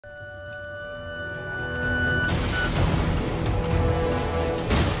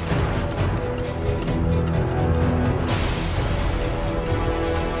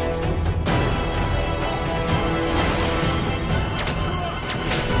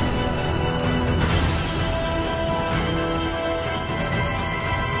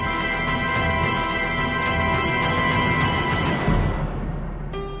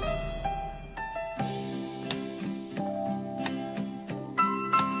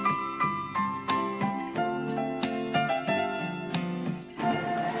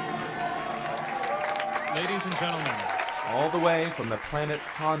Ladies and gentlemen, all the way from the planet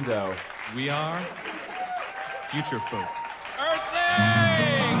Hondo, we are Future Folk.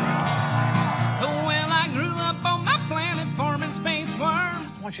 Earthling! Well, I grew up on my planet farming space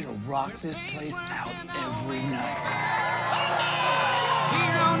worms. I want you to rock this place out every night.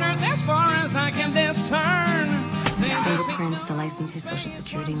 Here on Earth, as far as I can discern. His fingerprints, the license, his social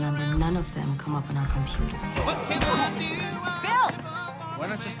security number, none of them come up on our computer. What can I do? Bill! Why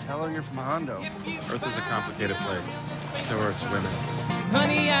not just tell her you're from Hondo? Earth is a complicated place. So are its women.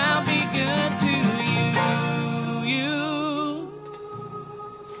 Honey, I'll be good to you.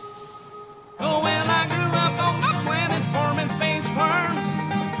 Oh, well, I grew up on my planet farming space worms,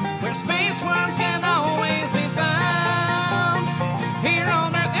 where space worms can always be found. Here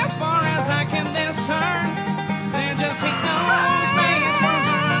on Earth, as far as I can discern, there just ain't no space worms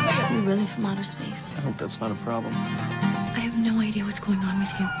around. Are you really from outer space? I hope that's not a problem. I have no idea what's going on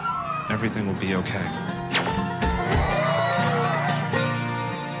with you. Everything will be okay.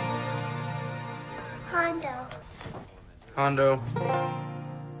 Hondo. Hondo.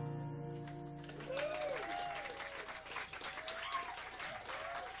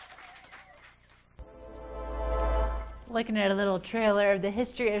 Looking at a little trailer of the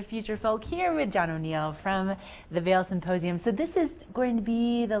history of Future Folk here with John O'Neill from the Vail Symposium. So this is going to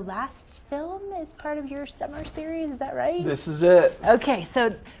be the last film as part of your summer series, is that right? This is it. Okay,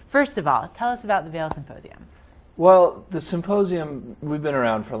 so first of all, tell us about the Vail Symposium. Well, the Symposium, we've been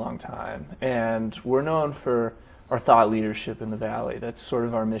around for a long time, and we're known for our thought leadership in the Valley. That's sort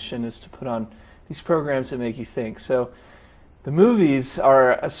of our mission, is to put on these programs that make you think. So the movies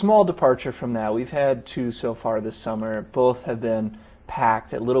are a small departure from that. We've had 2 so far this summer. Both have been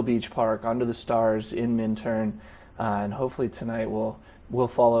packed at Little Beach Park, Under the Stars in Minturn, and hopefully tonight we'll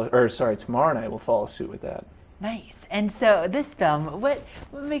follow, or sorry, tomorrow night we'll follow suit with that. Nice. And so this film, what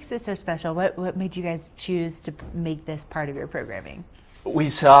makes it so special? What made you guys choose to make this part of your programming? We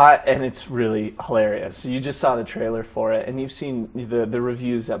saw it, and it's really hilarious. You just saw the trailer for it, and you've seen the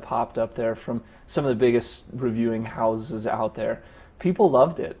reviews that popped up there from some of the biggest reviewing houses out there. People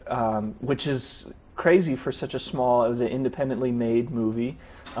loved it, which is crazy for such a small, it was an independently made movie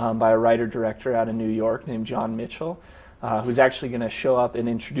by a writer-director out of New York named John Mitchell, who's actually going to show up and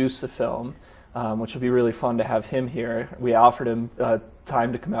introduce the film, which will be really fun to have him here. We offered him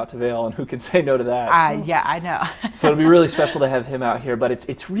time to come out to Vail, and who can say no to that? Yeah, I know. So it'll be really special to have him out here. But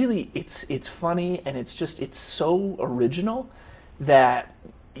it's really funny, and it's so original that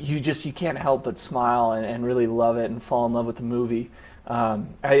you can't help but smile and really love it and fall in love with the movie.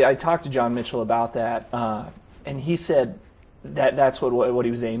 I talked to John Mitchell about that, and he said that's what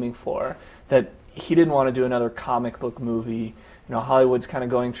he was aiming for. That he didn't want to do another comic book movie. You know, Hollywood's kind of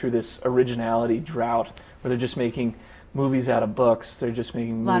going through this originality drought where they're just making movies out of books. They're just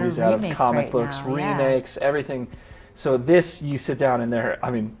making movies out of comic books, remakes, everything. So this, you sit down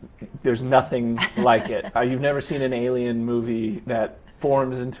and there's nothing like it. You've never seen an alien movie that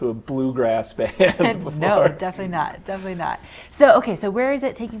forms into a bluegrass band before. No, definitely not. Definitely not. So, okay, so where is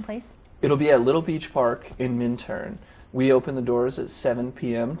it taking place? It'll be at Little Beach Park in Minturn. We open the doors at 7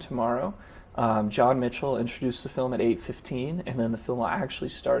 p.m. tomorrow. John Mitchell introduced the film at 8:15, and then the film will actually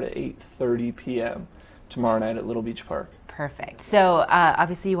start at 8:30 p.m. tomorrow night at Little Beach Park. Perfect. So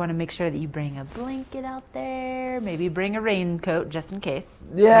obviously you want to make sure that you bring a blanket out there, maybe bring a raincoat just in case.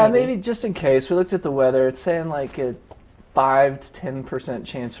 Yeah, maybe just in case. We looked at the weather. It's saying like a 5 to 10%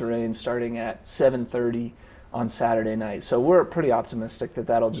 chance of rain starting at 7:30 on Saturday night. So we're pretty optimistic that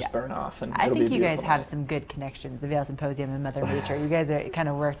that'll just burn off. And I it'll think be a you guys beautiful have night. some good connections, the Vail Symposium and Mother Nature. You guys are kind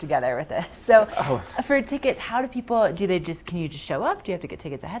of work together with this. So for tickets, how do people, can you just show up? Do you have to get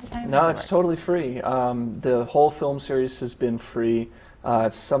tickets ahead of time? No, it's totally free. The whole film series has been free.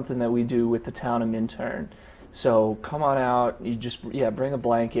 It's something that we do with the town of Minturn. So come on out. You just, bring a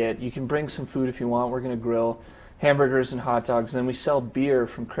blanket. You can bring some food if you want. We're going to grill hamburgers and hot dogs. And then we sell beer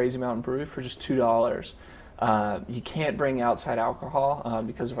from Crazy Mountain Brewery for just $2. You can't bring outside alcohol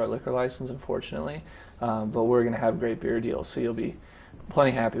because of our liquor license, unfortunately, but we're going to have great beer deals, so you'll be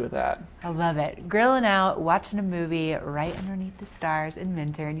plenty happy with that. I love it. Grilling out, watching a movie right underneath the stars in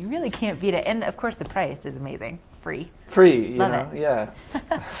Minturn. You really can't beat it. And of course, the price is amazing. Free. Free, you Love know, it. yeah.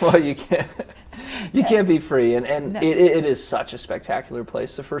 Well, you can't be free, and No. it is such a spectacular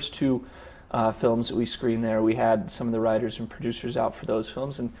place. The first two films that we screened there, we had some of the writers and producers out for those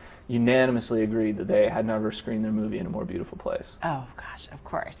films, and unanimously agreed that they had never screened their movie in a more beautiful place. Oh, gosh, of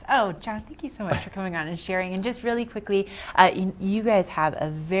course. Oh, John, thank you so much for coming on and sharing. And just really quickly, you guys have a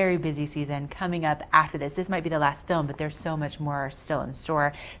very busy season coming up after this. This might be the last film, but there's so much more still in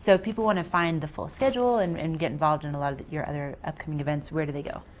store. So if people want to find the full schedule and get involved in a lot of your other upcoming events, where do they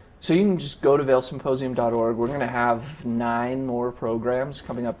go? So you can just go to vailsymposium.org. We're going to have 9 more programs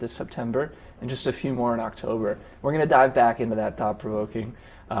coming up this September and just a few more in October. We're going to dive back into that thought-provoking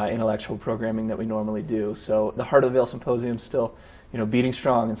intellectual programming that we normally do. So the heart of the Vail Symposium is still, beating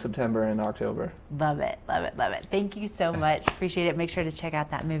strong in September and October. Love it, love it, love it. Thank you so much. Appreciate it. Make sure to check out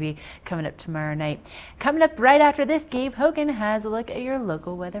that movie coming up tomorrow night. Coming up right after this, Gabe Hogan has a look at your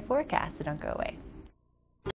local weather forecast, so don't go away.